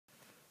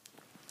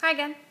Hi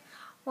again.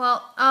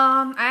 Well,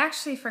 I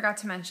actually forgot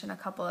to mention a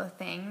couple of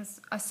things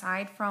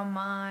aside from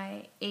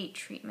my 8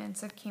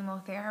 treatments of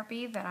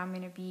chemotherapy that I'm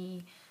going to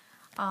be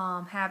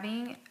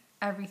having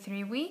every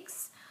 3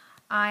 weeks.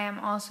 I am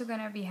also going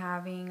to be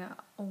having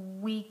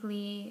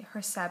weekly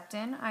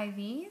Herceptin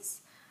IVs.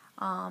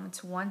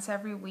 It's once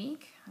every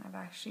week. I've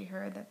actually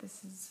heard that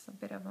this is a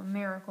bit of a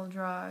miracle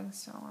drug,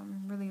 so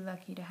I'm really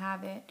lucky to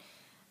have it.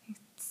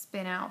 It's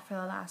been out for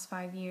the last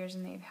 5 years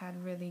and they've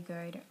had really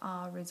good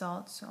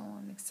results, so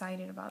I'm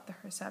excited about the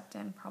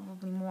Herceptin,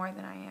 probably more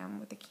than I am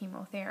with the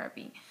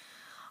chemotherapy.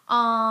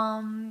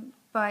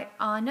 But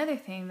another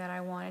thing that I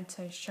wanted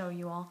to show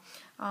you all,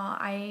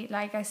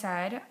 like I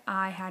said,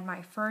 I had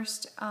my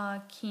first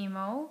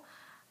chemo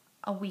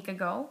a week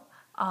ago.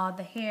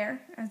 The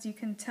hair, as you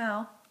can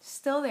tell,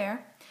 still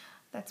there.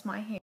 That's my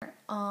hair.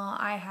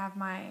 I have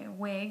my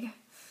wig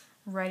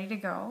ready to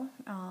go,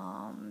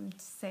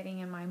 sitting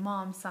in my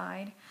mom's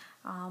side.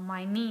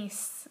 My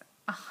niece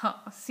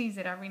sees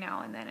it every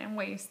now and then and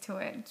waves to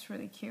it. It's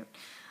really cute.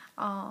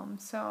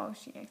 So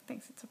she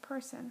thinks it's a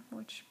person,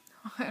 which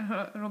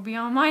it'll be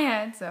on my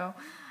head, so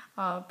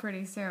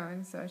pretty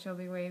soon. So she'll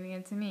be waving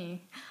it to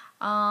me.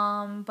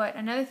 But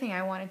another thing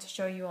I wanted to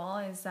show you all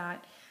is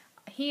that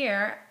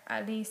here,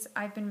 at least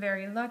I've been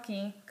very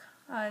lucky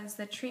because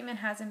the treatment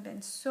hasn't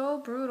been so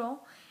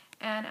brutal,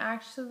 and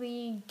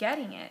actually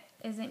getting it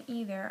isn't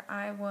either.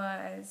 I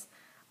was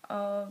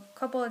a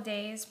couple of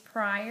days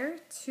prior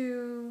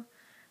to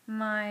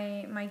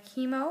my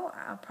chemo,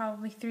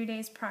 probably 3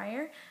 days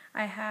prior,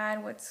 I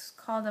had what's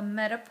called a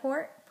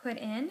Medaport put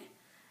in.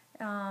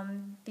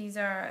 This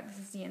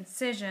is the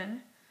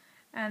incision,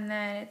 and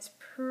then it's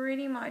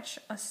pretty much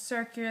a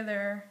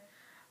circular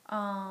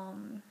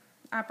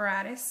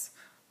apparatus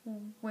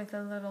with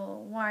a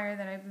little wire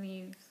that I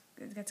believe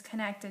gets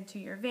connected to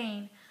your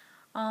vein.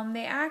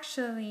 They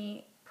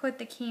actually put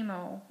the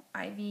chemo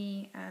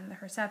IV and the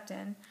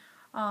Herceptin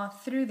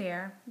through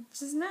there,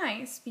 which is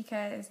nice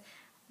because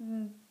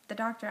the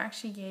doctor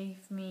actually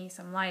gave me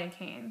some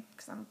lidocaine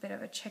because I'm a bit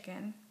of a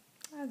chicken,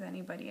 as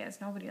anybody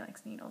is. Nobody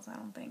likes needles, I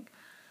don't think.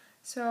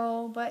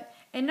 So, but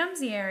it numbs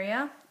the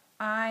area.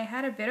 I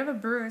had a bit of a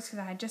bruise because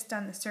I had just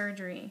done the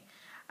surgery,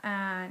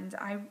 and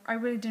I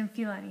really didn't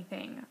feel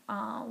anything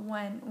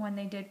when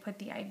they did put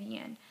the IV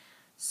in.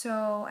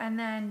 So, and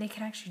then they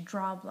can actually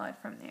draw blood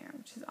from there,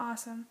 which is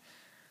awesome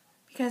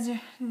because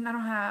I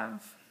don't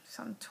have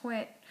some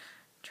twit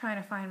trying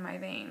to find my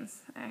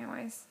veins.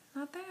 Anyways,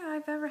 not that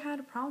I've ever had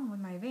a problem with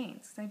my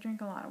veins because I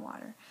drink a lot of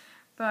water,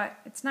 but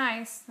it's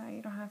nice that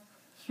you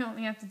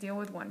only have to deal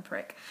with one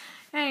prick.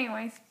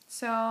 Anyways,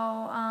 so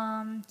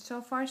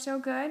so far so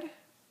good.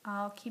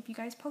 I'll keep you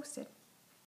guys posted.